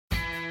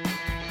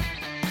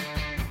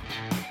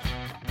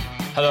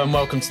Hello and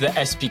welcome to the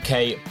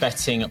SBK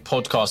Betting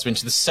Podcast. We're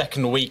into the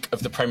second week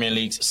of the Premier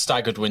League's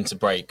staggered winter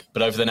break.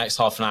 But over the next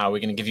half an hour, we're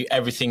going to give you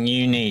everything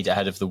you need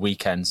ahead of the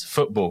weekend's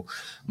football.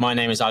 My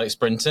name is Alex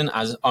Brinton,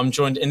 as I'm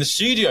joined in the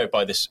studio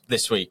by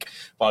this week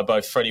by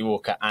both Freddie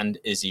Walker and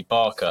Izzy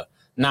Barker.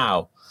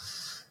 Now,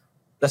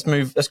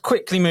 let's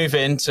quickly move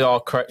into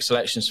our correct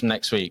selections from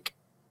next week.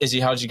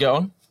 Izzy, how did you get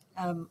on?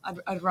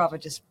 I'd rather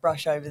just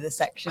brush over the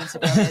section, to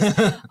be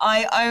honest.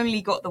 I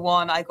only got the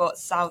one. I got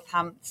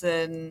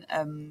Southampton,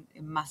 a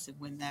massive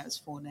win there. It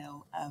was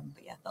 4-0.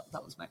 But yeah,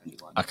 that was my only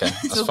one. Okay,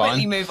 that's so fine.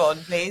 quickly move on,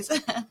 please.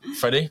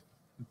 Freddie?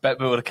 Bet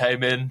Builder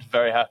came in,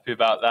 very happy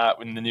about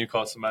that, in the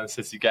Newcastle-Man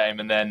City game,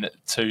 and then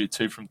two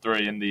from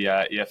three in the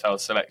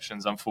EFL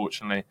selections.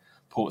 Unfortunately,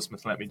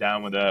 Portsmouth let me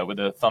down with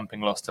a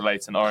thumping loss to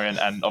Leyton Orient,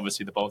 and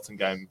obviously the Bolton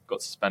game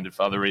got suspended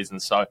for other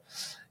reasons. So,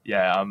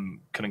 yeah,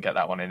 couldn't get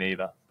that one in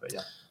either. But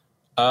yeah.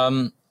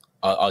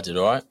 I did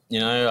all right.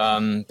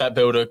 Bet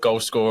Builder, goal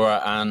scorer,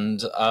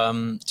 and two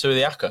of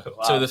the ACCA.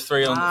 Wow. 2 of the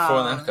 3 on 4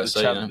 on the ACCA.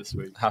 So, this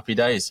week. Happy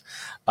days.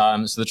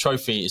 So the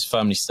trophy is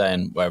firmly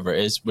staying wherever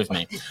it is with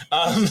me.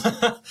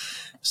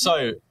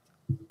 So,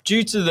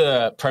 due to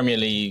the Premier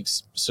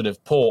League's sort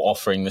of poor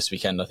offering this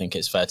weekend, I think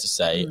it's fair to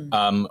say,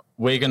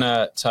 we're going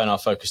to turn our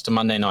focus to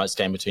Monday night's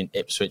game between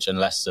Ipswich and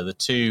Leicester, the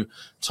two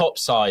top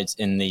sides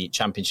in the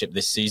Championship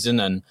this season.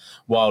 And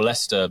while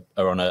Leicester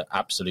are on an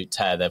absolute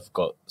tear, they've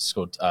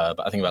scored,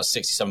 I think, about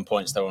 67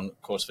 points. They're on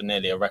course for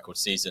nearly a record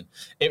season.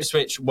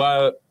 Ipswich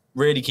were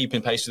really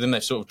keeping pace with them.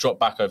 They've sort of dropped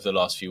back over the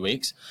last few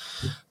weeks.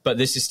 But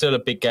this is still a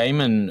big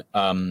game, and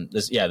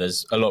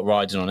there's a lot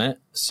riding on it.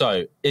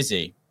 So,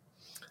 Izzy,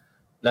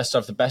 Leicester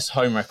have the best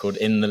home record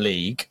in the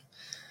league.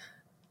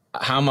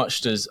 How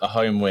much does a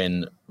home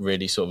win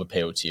really sort of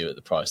appeal to you at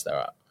the price they're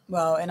at?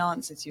 Well, in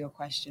answer to your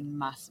question,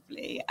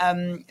 massively.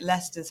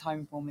 Leicester's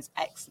home form is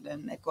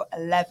excellent. They've got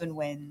 11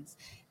 wins,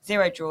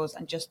 0 draws,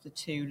 and just the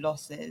 2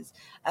 losses.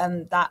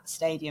 That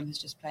stadium is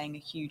just playing a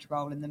huge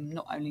role in them,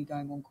 not only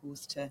going on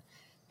course to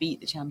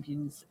beat the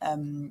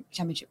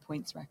championship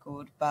points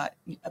record, but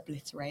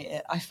obliterate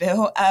it, I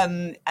feel.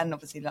 And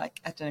obviously, I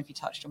don't know if you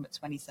touched on, but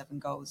 27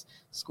 goals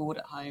scored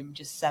at home,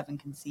 just 7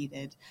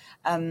 conceded.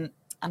 And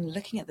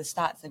looking at the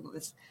stats, they've got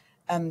this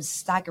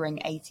staggering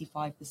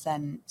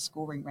 85%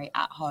 scoring rate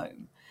at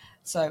home.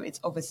 So it's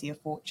obviously a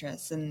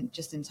fortress. And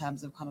just in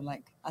terms of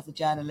as a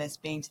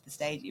journalist being to the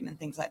stadium and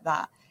things like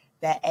that,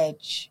 their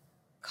edge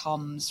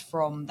comes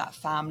from that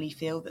family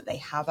feel that they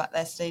have at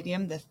their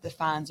stadium. The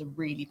fans are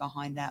really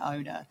behind their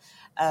owner,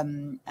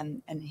 and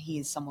he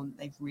is someone that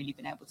they've really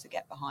been able to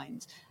get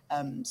behind.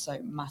 So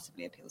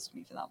massively appeals to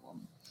me for that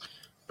one.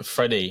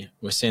 Freddie,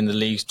 we're seeing the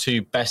league's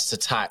 2 best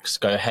attacks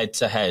go head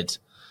to head.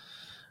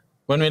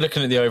 When we're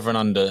looking at the over and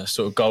under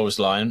sort of goals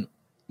line,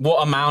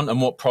 what amount and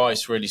what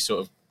price really sort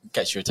of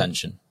gets your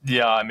attention?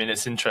 Yeah, I mean,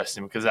 it's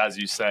interesting because, as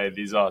you say,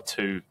 these are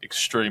 2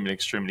 extremely,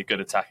 extremely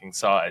good attacking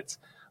sides.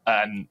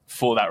 And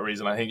for that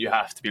reason, I think you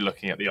have to be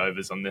looking at the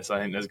overs on this. I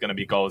think there's going to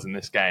be goals in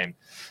this game.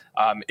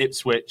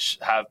 Ipswich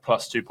have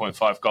plus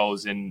 2.5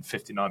 goals in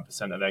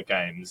 59% of their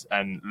games,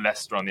 and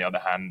Leicester, on the other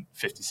hand,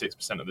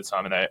 56% of the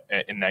time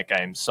in their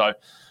games. So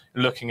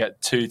looking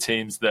at 2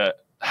 teams that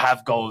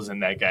have goals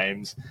in their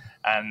games.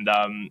 And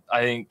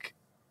I think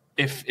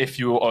if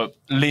you are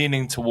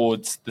leaning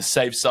towards the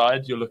safe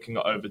side, you're looking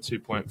at over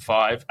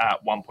 2.5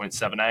 at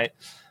 1.78.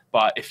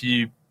 But if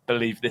you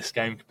believe this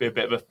game could be a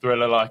bit of a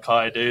thriller like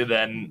I do,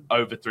 then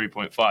over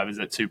 3.5 is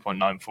at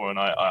 2.94, and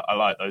I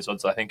like those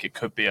odds. I think it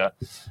could be a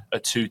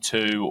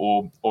 2-2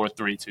 or a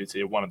 3-2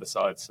 to one of the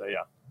sides. So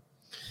yeah.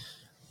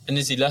 And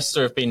Izzy,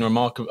 Leicester have been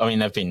remarkable. I mean,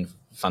 they've been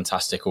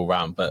fantastic all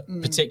round, but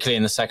particularly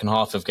in the second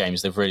half of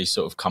games, they've really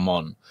sort of come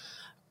on.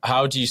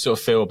 How do you sort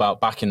of feel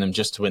about backing them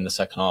just to win the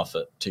second half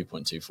at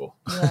 2.24?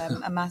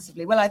 Yeah,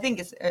 massively. Well, I think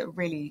it's a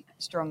really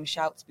strong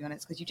shout, to be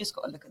honest, because you just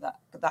got to look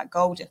at that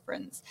goal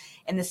difference.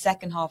 In the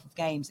second half of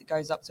games, it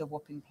goes up to a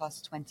whopping plus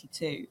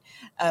 22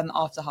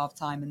 after half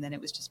time, and then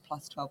it was just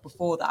plus 12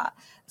 before that.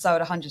 So I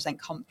would 100%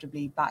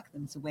 comfortably back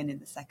them to win in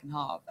the second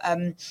half.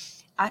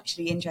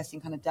 Actually,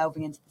 interesting, kind of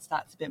delving into the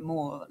stats a bit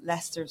more.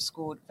 Leicester have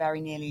scored very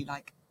nearly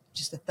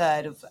just a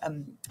third of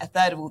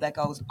all their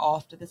goals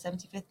after the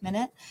 75th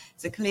minute.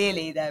 So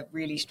clearly they're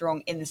really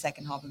strong in the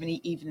second half. I mean,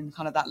 even in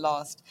kind of that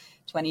last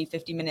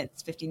 15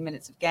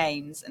 minutes of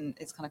games, and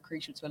it's kind of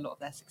crucial to a lot of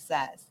their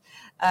success.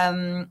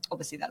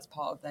 Obviously, that's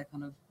part of their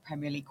kind of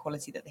Premier League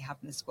quality that they have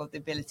in the squad, the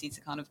ability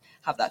to kind of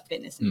have that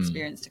fitness and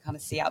experience to kind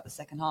of see out the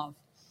second half.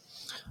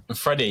 And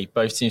Freddie,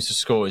 both teams to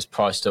score is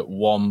priced at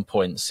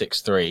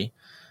 1.63.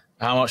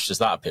 How much does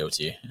that appeal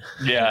to you?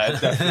 Yeah,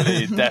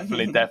 it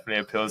definitely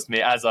appeals to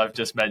me. As I've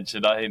just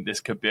mentioned, I think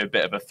this could be a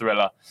bit of a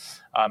thriller.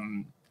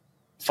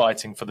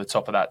 Fighting for the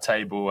top of that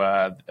table,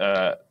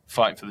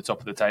 fighting for the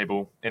top of the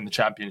table in the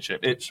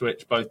Championship.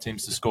 Ipswich, both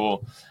teams to score,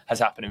 has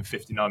happened in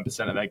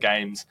 59% of their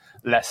games.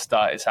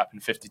 Leicester, it's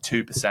happened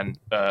 52%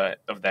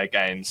 of their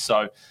games.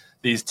 So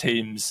these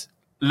teams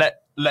let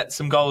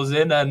some goals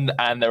in,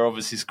 and they're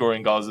obviously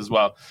scoring goals as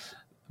well.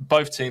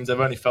 both teams, they've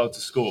only failed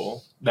to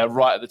score. They're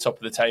right at the top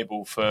of the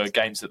table for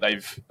games that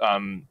they've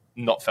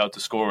not failed to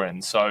score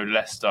in. So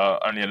Leicester,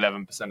 only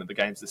 11% of the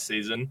games this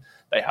season.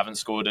 They haven't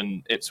scored,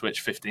 in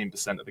Ipswich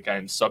 15% of the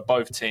games. So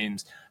both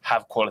teams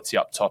have quality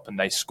up top and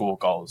they score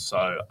goals.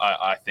 So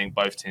I think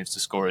both teams to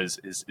score is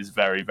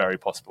very, very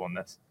possible in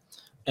this.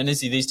 And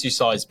Izzy, these two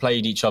sides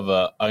played each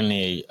other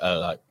only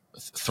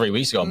 3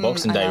 weeks ago on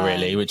Boxing Day,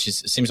 really, which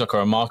seems like a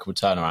remarkable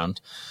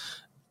turnaround.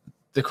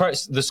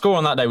 The score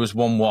on that day was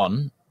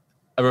 1-1.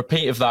 A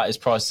repeat of that is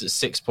priced at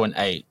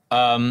 6.8.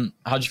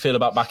 How do you feel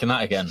about backing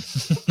that again?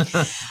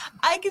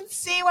 I can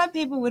see why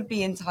people would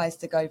be enticed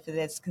to go for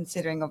this,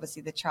 considering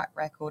obviously the track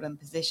record and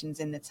positions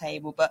in the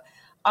table. But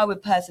I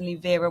would personally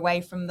veer away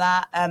from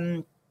that.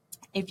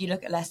 If you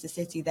look at Leicester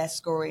City, they're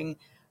scoring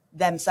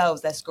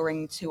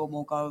 2 or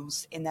more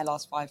goals in their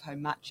last 5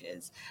 home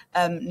matches.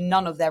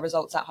 None of their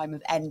results at home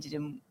have ended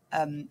in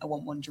a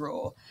 1-1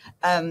 draw.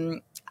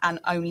 And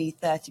only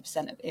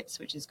 30% of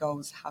Ipswich's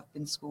goals have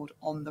been scored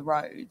on the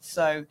road.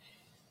 So,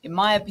 in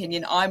my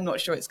opinion, I'm not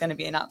sure it's going to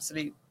be an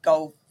absolute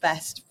goal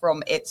fest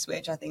from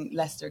Ipswich. I think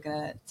Leicester are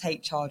going to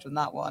take charge on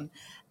that one.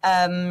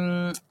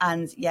 Just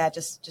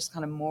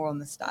kind of more on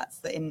the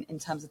stats that in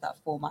terms of that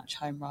 4-match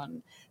home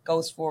run,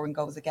 goals for and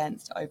goals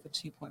against over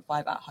 2.5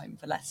 at home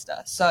for Leicester.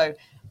 So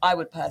I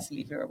would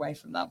personally veer away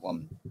from that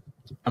one.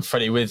 And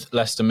Freddie, with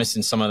Leicester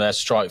missing some of their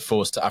strike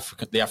force to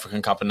the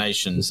African Cup of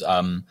Nations,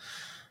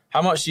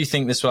 how much do you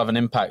think this will have an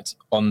impact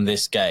on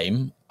this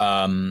game?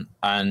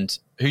 And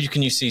who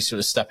can you see sort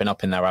of stepping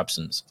up in their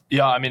absence?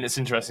 Yeah, I mean, it's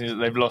interesting that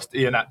they've lost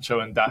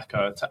Iheanacho and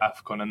Daka to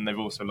AFCON, and they've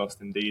also lost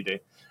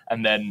Ndidi.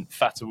 And then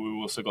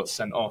Fatawu also got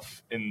sent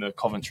off in the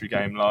Coventry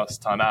game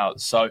last time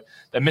out. So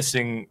they're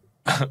missing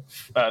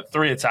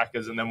 3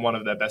 attackers and then one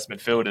of their best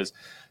midfielders.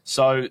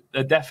 So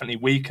they're definitely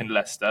weakened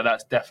Leicester.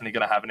 That's definitely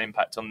going to have an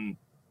impact on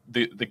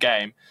the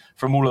game.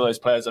 From all of those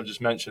players I've just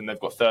mentioned, they've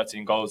got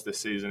 13 goals this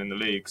season in the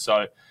league.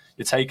 So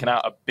you're taking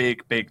out a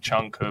big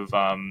chunk of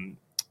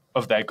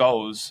their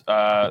goals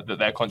that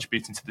they're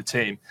contributing to the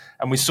team.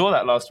 And we saw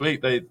that last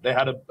week. They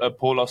had a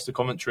poor loss to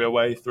Coventry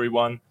away,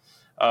 3-1.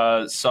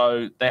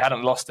 So they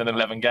hadn't lost in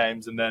 11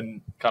 games, and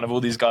then kind of all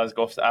these guys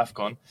go off to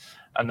AFCON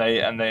and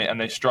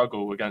they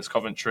struggle against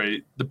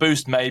Coventry. The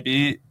boost may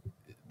be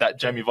that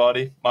Jamie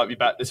Vardy might be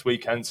back this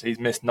weekend. So he's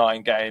missed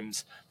 9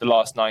 games, the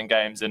last 9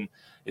 games, and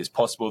it's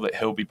possible that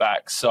he'll be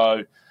back.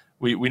 So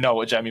we know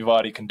what Jamie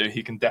Vardy can do.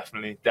 He can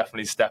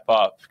definitely step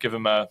up. Give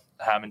him a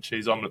ham and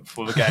cheese omelette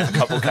before the game, a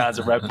couple of cans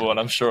of Red Bull, and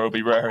I'm sure he'll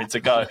be raring to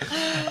go.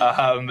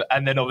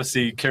 And then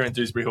obviously Kieran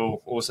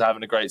Dewsbury-Hall also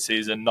having a great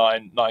season,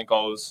 9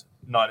 goals,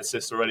 9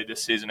 assists already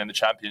this season in the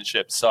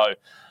Championship. So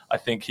I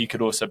think he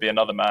could also be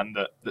another man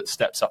that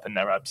steps up in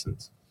their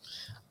absence.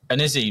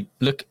 And Izzy,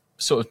 look,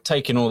 sort of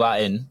taking all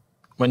that in,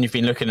 when you've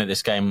been looking at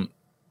this game,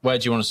 where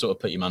do you want to sort of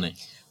put your money?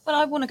 Well,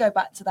 I want to go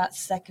back to that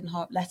second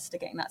half, Leicester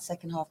getting that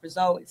second half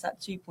result. It's at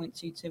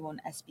 2.22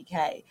 on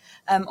SBK.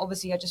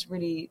 Obviously, I just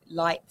really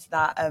liked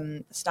that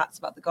stats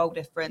about the goal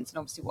difference, and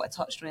obviously what I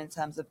touched on in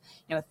terms of,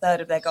 a third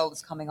of their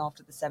goals coming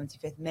after the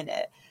 75th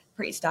minute.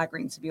 Pretty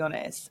staggering, to be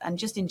honest. And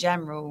just in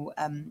general,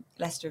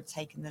 Leicester have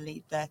taken the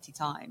lead 30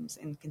 times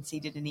and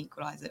conceded an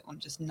equaliser on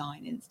just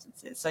 9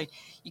 instances. So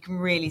you can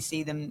really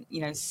see them,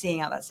 seeing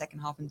out that second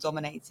half and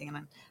dominating.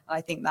 And I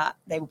think that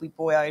they will be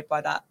buoyed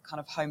by that kind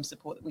of home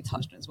support that we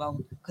touched on as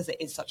well, because it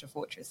is such a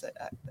fortress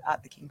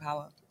at the King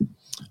Power.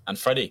 And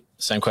Freddie,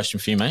 same question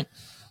for you, mate.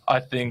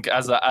 I think,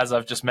 as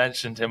I've just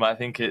mentioned him, I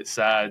think it's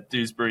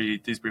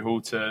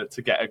Dewsbury-Hall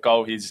to get a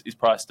goal. He's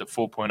priced at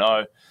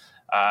 4.0.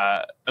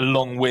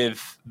 Along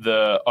with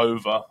the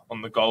over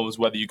on the goals,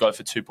 whether you go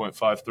for 2.5,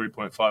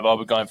 3.5. I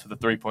would go for the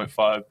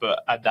 3.5,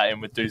 but add that in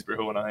with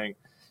Dewsbury-Hall, and I think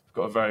we've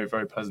got a very,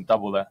 very pleasant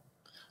double there.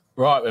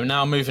 Right, we're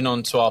now moving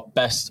on to our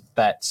best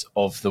bets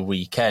of the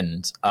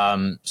weekend.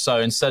 So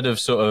instead of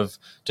sort of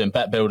doing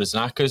bet builders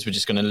and hackers, we're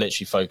just going to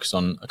literally focus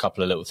on a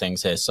couple of little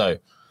things here. So,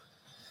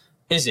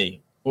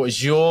 Izzy, what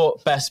is your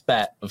best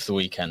bet of the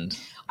weekend?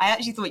 I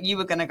actually thought you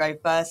were going to go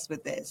first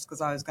with this, because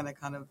I was going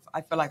to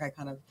I feel like I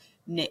kind of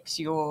nicked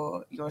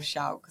your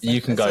shout.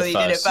 You can go first.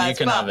 You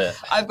can have it.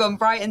 I've gone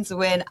Brighton to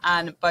win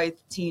and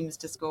both teams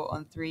to score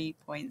on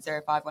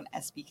 3.05 on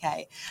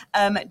SBK.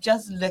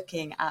 Just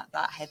looking at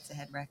that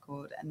head-to-head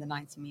record and the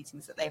 90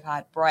 meetings that they've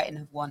had, Brighton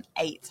have won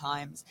 8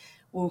 times.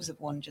 Wolves have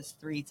won just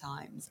 3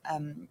 times.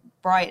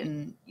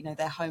 Brighton,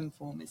 their home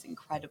form is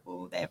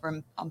incredible. They're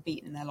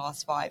unbeaten in their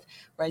last 5.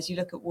 Whereas you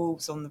look at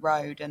Wolves on the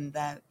road and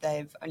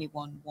they've only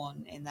won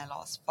 1 in their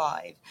last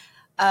 5.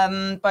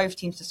 Both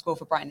teams to score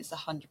for Brighton, it's a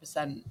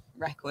 100%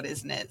 record,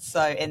 isn't it?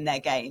 So in their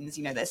games,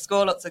 they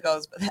score lots of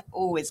goals, but they're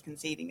always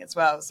conceding as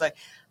well. So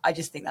I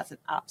just think that's an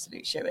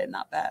absolute shoe-in,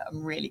 that bet.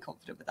 I'm really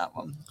confident with that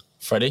one.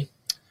 Freddie?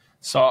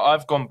 So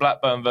I've gone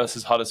Blackburn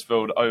versus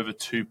Huddersfield over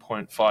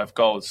 2.5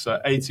 goals.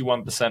 So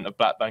 81% of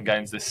Blackburn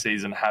games this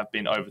season have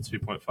been over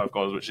 2.5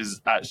 goals, which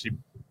is actually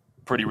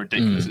pretty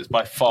ridiculous. It's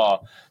by far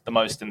the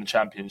most in the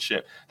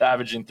Championship. They're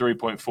averaging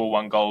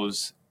 3.41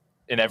 goals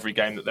in every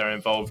game that they're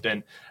involved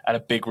in. And a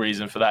big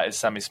reason for that is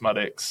Sammy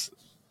Smuddick's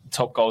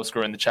top goal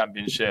scorer in the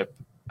Championship,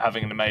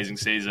 having an amazing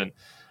season.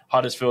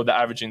 Huddersfield, they're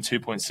averaging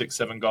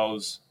 2.67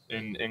 goals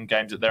in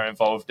games that they're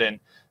involved in.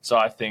 So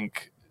I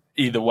think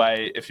either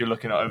way, if you're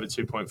looking at over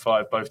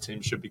 2.5, both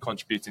teams should be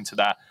contributing to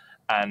that.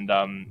 And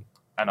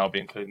I'll be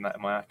including that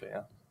in my ACCA,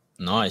 yeah.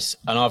 Nice.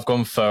 And I've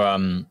gone for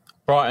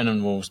Brighton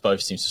and Wolves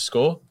both teams to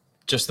score.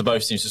 Just the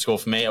both teams to score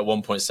for me at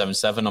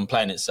 1.77. I'm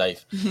playing it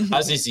safe.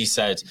 As Izzy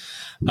said,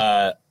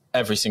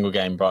 every single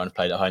game Brighton have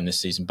played at home this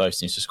season, both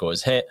teams to score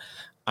is hit.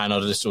 And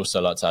I'd just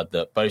also like to add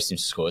that both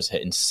teams to score is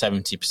hit in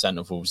 70%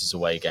 of Wolves'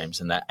 away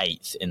games, and they're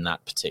 8th in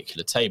that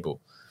particular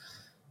table.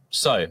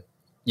 So,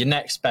 your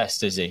next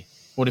best, Izzy,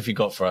 what have you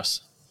got for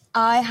us?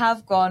 I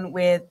have gone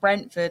with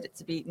Brentford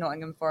to beat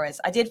Nottingham Forest.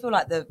 I did feel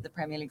like the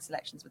Premier League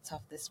selections were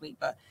tough this week,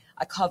 but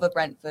I cover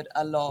Brentford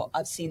a lot.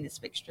 I've seen this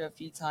fixture a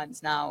few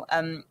times now.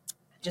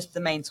 Just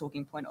the main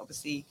talking point,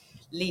 obviously,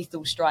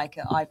 lethal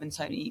striker Ivan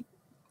Toney,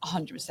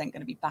 100%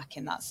 going to be back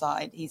in that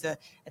side. He's a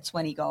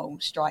 20-goal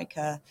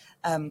striker,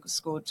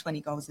 scored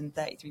 20 goals in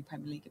 33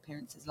 Premier League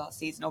appearances last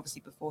season,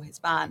 obviously before his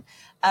ban.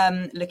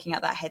 Looking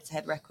at that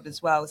head-to-head record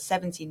as well,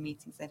 17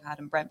 meetings they've had,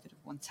 and Brentford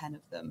have won 10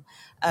 of them.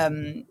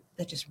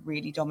 They're just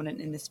really dominant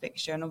in this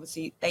fixture, and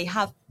obviously they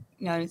have,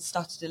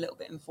 started a little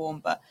bit in form,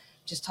 but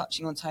just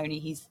touching on Toney,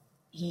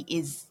 he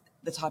is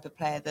the type of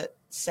player that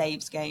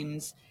saves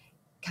games,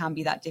 can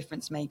be that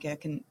difference maker,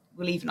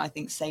 will even, I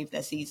think, save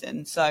their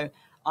season. So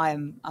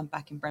I'm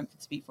backing Brentford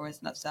to beat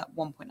Forest, and that's at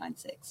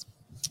 1.96.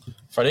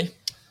 Freddie?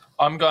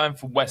 I'm going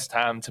for West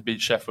Ham to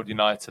beat Sheffield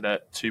United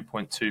at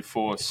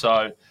 2.24.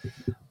 So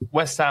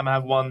West Ham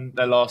have won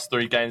their last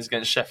 3 games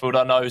against Sheffield.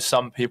 I know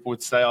some people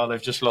would say, they've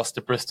just lost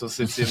to Bristol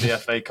City in the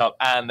FA Cup,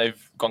 and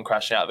they've gone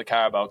crashing out of the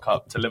Carabao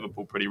Cup to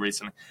Liverpool pretty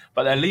recently.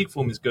 But their league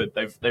form is good.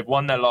 They've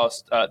won their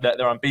last.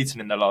 They're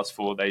unbeaten in their last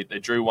 4. They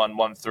drew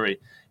 1-3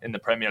 in the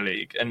Premier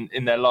League, and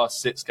in their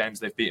last 6 games,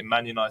 they've beaten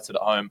Man United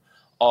at home,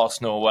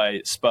 Arsenal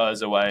away,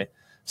 Spurs away.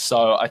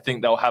 So I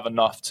think they'll have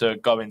enough to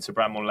go into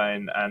Bramall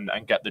Lane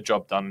and get the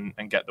job done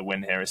and get the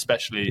win here,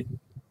 especially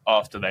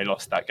after they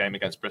lost that game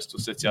against Bristol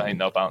City. I think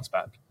they'll bounce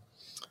back.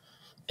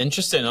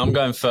 Interesting. I'm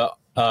going for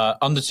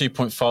under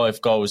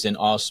 2.5 goals in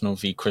Arsenal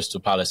v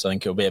Crystal Palace. I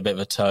think it'll be a bit of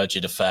a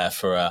turgid affair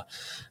for a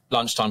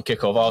lunchtime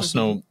kickoff.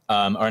 Arsenal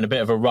are in a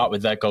bit of a rut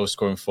with their goal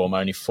scoring form,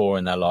 only 4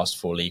 in their last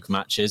 4 league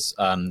matches.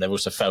 They've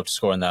also failed to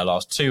score in their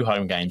last 2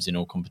 home games in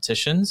all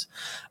competitions.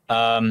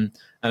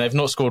 And they've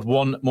not scored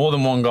more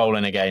than 1 goal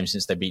in a game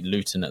since they beat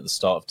Luton at the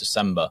start of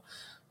December.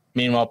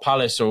 Meanwhile,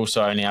 Palace are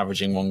also only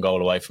averaging 1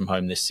 goal away from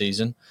home this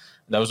season.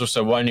 There was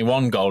also only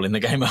 1 goal in the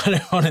game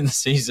earlier on in the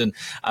season,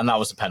 and that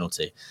was a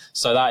penalty.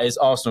 So that is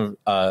Arsenal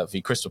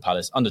v Crystal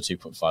Palace, under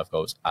 2.5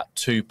 goals at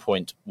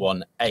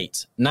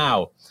 2.18.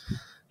 Now,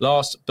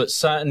 last but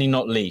certainly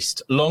not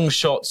least, long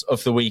shots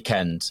of the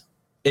weekend.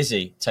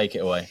 Izzy, take it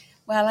away.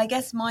 Well, I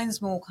guess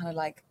mine's more kind of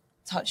like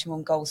touching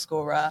on goal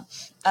scorer,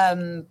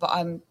 but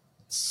I'm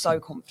so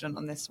confident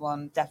on this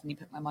one. Definitely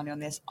put my money on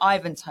this.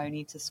 Ivan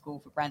Toney to score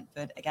for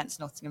Brentford against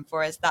Nottingham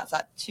Forest. That's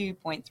at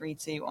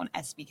 2.32 on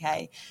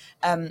SBK.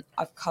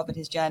 I've covered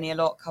his journey a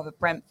lot, covered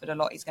Brentford a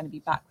lot. He's going to be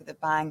back with a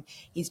bang.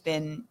 He's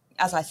been,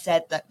 as I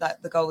said,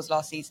 that the goals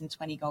last season,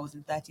 20 goals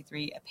in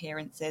 33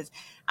 appearances,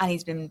 and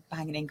he's been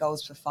banging in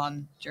goals for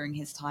fun during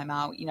his time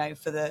out,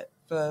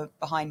 for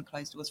behind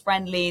closed doors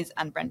friendlies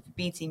and Brentford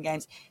B team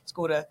games.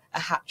 Scored a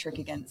hat-trick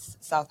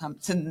against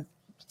Southampton.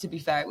 To be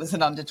fair, it was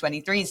an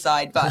under-23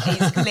 side, but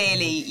he's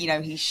clearly,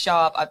 he's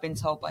sharp. I've been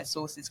told by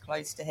sources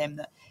close to him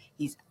that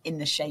he's in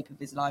the shape of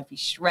his life. He's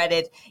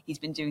shredded. He's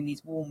been doing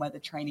these warm weather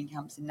training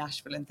camps in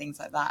Nashville and things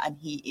like that, and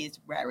he is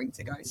raring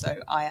to go. So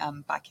I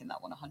am backing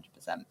that one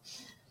 100%.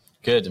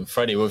 Good. And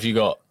Freddie, what have you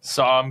got?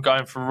 So I'm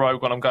going for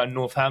Rogue One. I'm going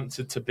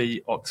Northampton to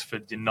beat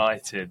Oxford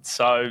United.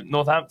 So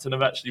Northampton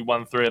have actually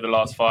won 3 of the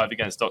last 5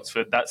 against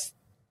Oxford.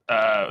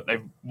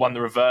 They've won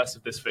the reverse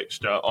of this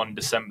fixture on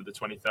December the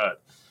 23rd.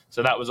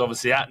 So that was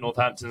obviously at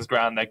Northampton's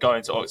ground. They're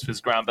going to Oxford's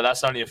ground, but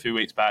that's only a few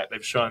weeks back.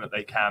 They've shown that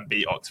they can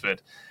beat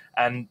Oxford.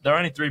 And they're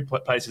only 3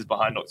 places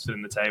behind Oxford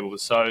in the table.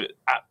 So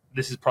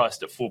this is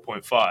priced at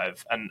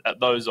 4.5. And at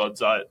those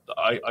odds, I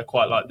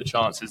quite like the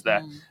chances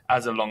there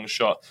as a long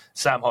shot.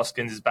 Sam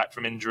Hoskins is back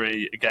from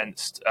injury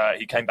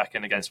he came back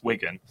in against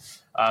Wigan,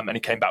 and he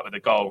came back with a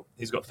goal.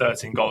 He's got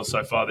 13 goals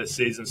so far this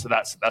season, so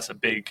that's a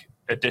big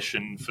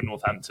addition for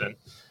Northampton.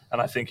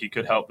 And I think he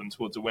could help them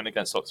towards a win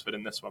against Oxford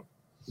in this one.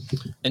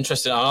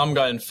 Interesting. I'm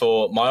going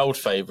for my old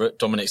favourite,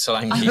 Dominic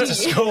Solanke, to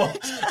score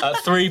at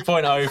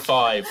 3.05.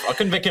 I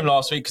couldn't pick him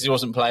last week because he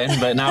wasn't playing,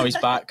 but now he's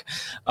back.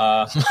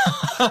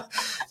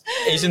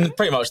 He's in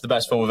pretty much the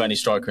best form of any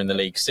striker in the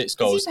league. 6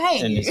 goals. No,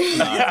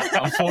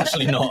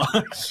 unfortunately not.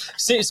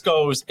 6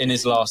 goals in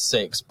his last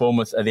 6.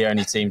 Bournemouth are the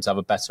only team to have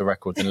a better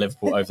record than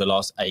Liverpool over the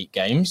last 8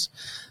 games.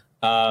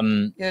 You're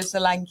a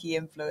Solanke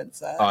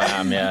influencer. I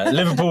am, yeah.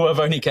 Liverpool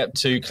have only kept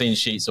 2 clean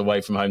sheets away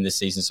from home this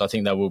season, so I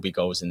think there will be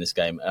goals in this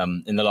game.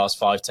 In the last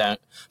 5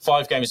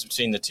 games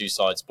between the 2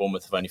 sides,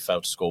 Bournemouth have only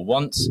failed to score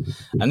once.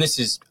 And this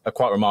is a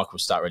quite remarkable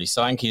stat, really.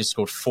 Solanke has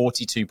scored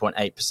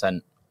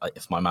 42.8%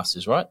 if my maths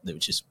is right,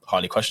 which is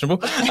highly questionable.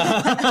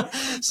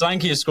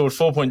 Solanke has scored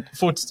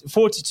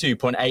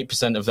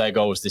 42.8% of their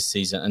goals this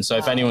season. And so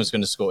if anyone's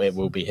going to score, it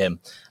will be him.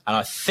 And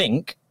I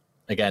think,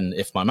 again,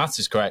 if my maths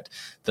is correct,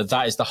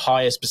 that is the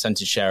highest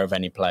percentage share of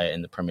any player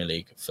in the Premier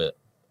League for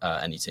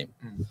any team.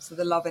 So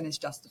the loving is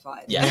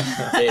justified. Yeah,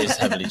 it is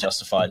heavily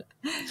justified.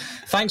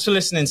 Thanks for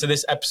listening to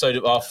this episode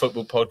of our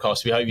football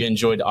podcast. We hope you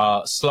enjoyed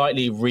our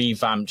slightly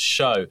revamped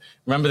show.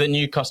 Remember that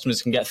new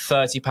customers can get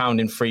 £30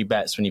 in free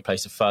bets when you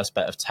place a first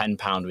bet of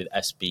 £10 with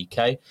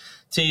SBK.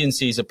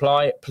 T&Cs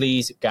apply.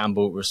 Please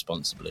gamble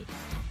responsibly.